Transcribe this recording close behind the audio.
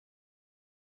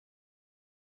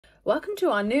Welcome to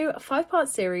our new 5-part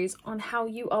series on how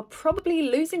you are probably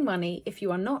losing money if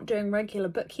you are not doing regular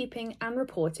bookkeeping and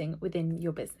reporting within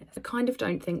your business. I kind of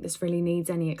don't think this really needs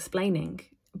any explaining,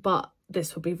 but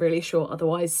this will be really short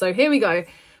otherwise. So here we go.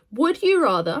 Would you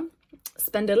rather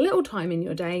spend a little time in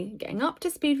your day getting up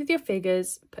to speed with your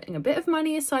figures, putting a bit of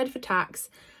money aside for tax,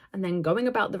 and then going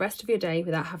about the rest of your day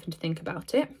without having to think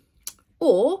about it?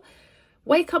 Or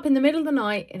wake up in the middle of the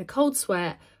night in a cold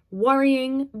sweat,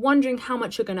 worrying, wondering how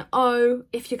much you're going to owe,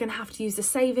 if you're going to have to use the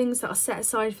savings that are set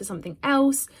aside for something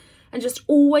else, and just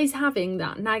always having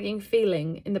that nagging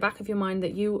feeling in the back of your mind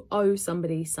that you owe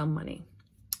somebody some money.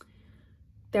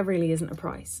 There really isn't a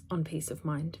price on peace of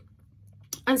mind.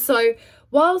 And so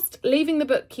whilst leaving the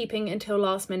bookkeeping until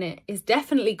last minute is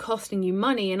definitely costing you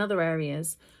money in other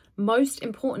areas, most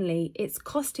importantly, it's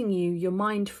costing you your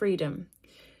mind freedom.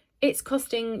 It's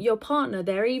costing your partner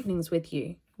their evenings with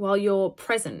you while you're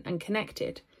present and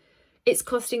connected. It's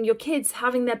costing your kids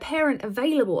having their parent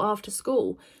available after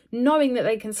school, knowing that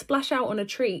they can splash out on a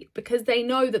treat because they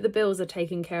know that the bills are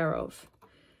taken care of.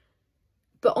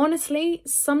 But honestly,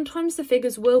 sometimes the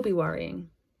figures will be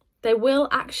worrying. They will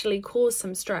actually cause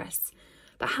some stress.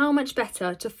 But how much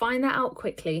better to find that out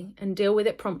quickly and deal with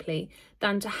it promptly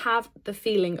than to have the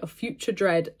feeling of future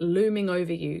dread looming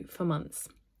over you for months.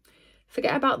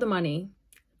 Forget about the money.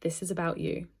 This is about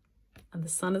you. And the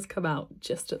sun has come out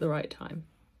just at the right time.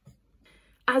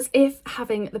 As if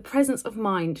having the presence of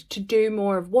mind to do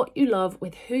more of what you love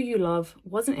with who you love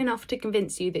wasn't enough to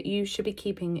convince you that you should be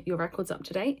keeping your records up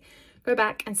to date, go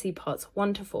back and see parts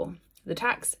 1 to 4, the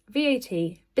tax,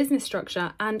 VAT, business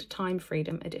structure, and time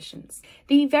freedom editions.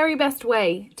 The very best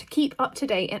way to keep up to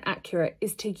date and accurate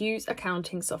is to use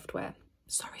accounting software.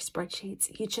 Sorry,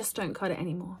 spreadsheets, you just don't cut it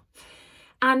anymore.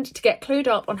 And to get clued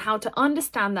up on how to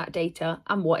understand that data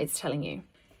and what it's telling you.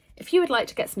 If you would like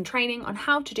to get some training on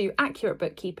how to do accurate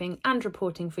bookkeeping and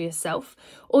reporting for yourself,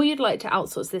 or you'd like to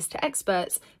outsource this to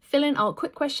experts, fill in our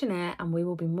quick questionnaire and we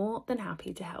will be more than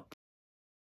happy to help.